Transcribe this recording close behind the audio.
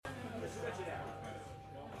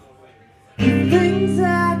The things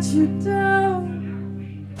that you do,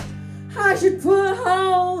 I should put a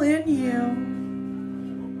hole in you.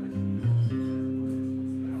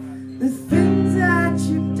 The things that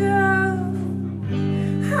you do,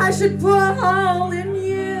 I should put a hole in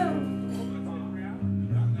you.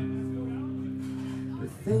 The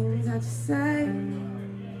things that you say,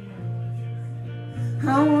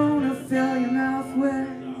 I wanna fill your mouth with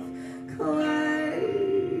clay.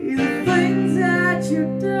 The things that you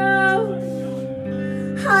do,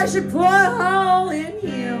 I should put a hole in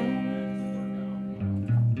you.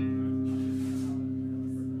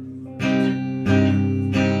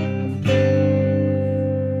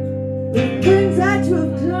 The things that you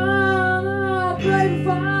have done, oh baby, if I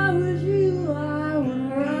was you, I would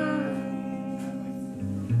run.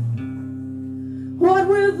 What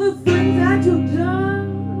with the things that you've done,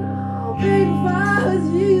 oh baby, if I was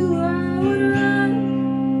you, I would run.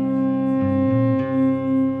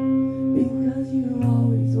 Because you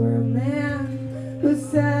always were a man who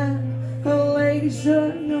said a lady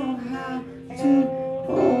should know how to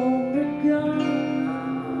hold a gun.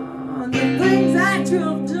 The things that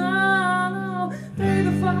you've done, oh baby,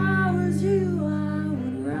 if I was you, I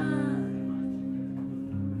would run.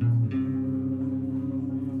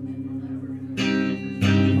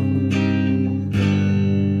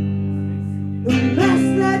 The mess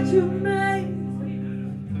that you made,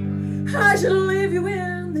 I should leave you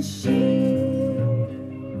in the shade.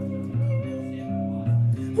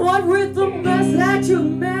 What with the mess that you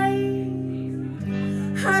made,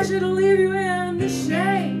 I should leave you in the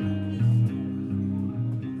shade.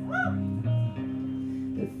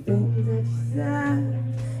 The things that you said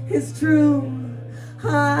is true. I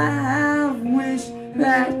have wished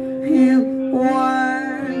that you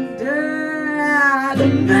weren't dead. The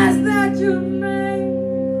mess that you made,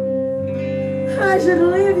 I should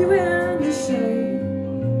leave you in the shade.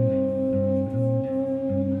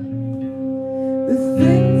 The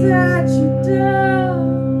things that you do,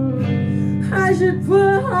 I should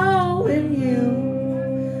put a hole in you.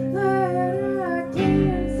 That I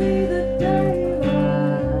can't see the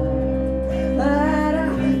daylight. That I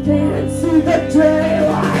can't see the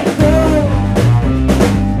daylight.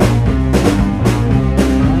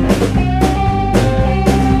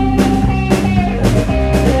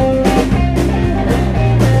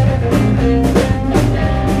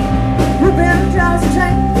 Revenge just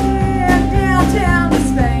chained downtown to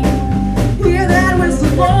Spain. Hear that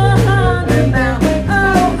whistle 100 miles. Oh,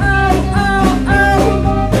 oh, oh, oh,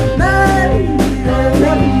 baby,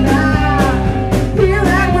 what now? Hear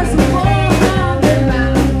that whistle 100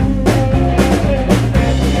 miles.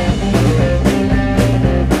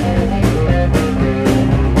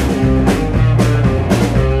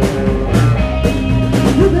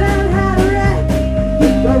 The man had a wreck. He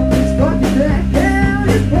broke his fucking neck. Yeah,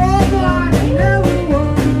 his poor boy never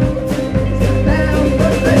won. Down,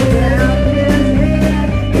 but they down his head.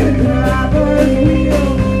 The driver's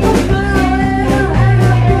wheel was blowing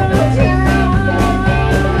half the town.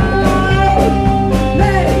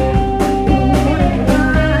 Hey,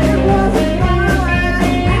 it wasn't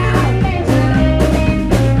flying out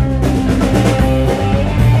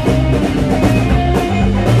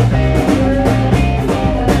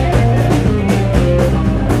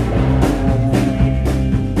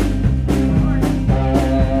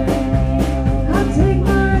I'll take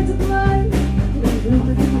mine to play.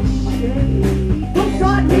 Don't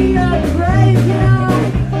start me a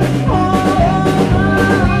graveyard. Oh,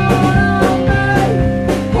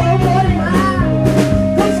 boy,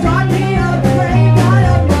 don't start me a graveyard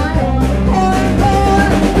of my own.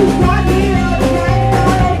 Don't start me a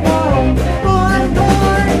graveyard of my own.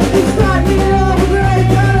 Don't start me a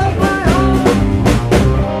graveyard of my own.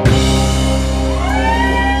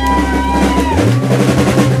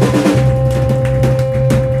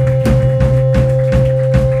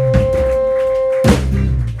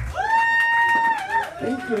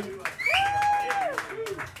 Thank you.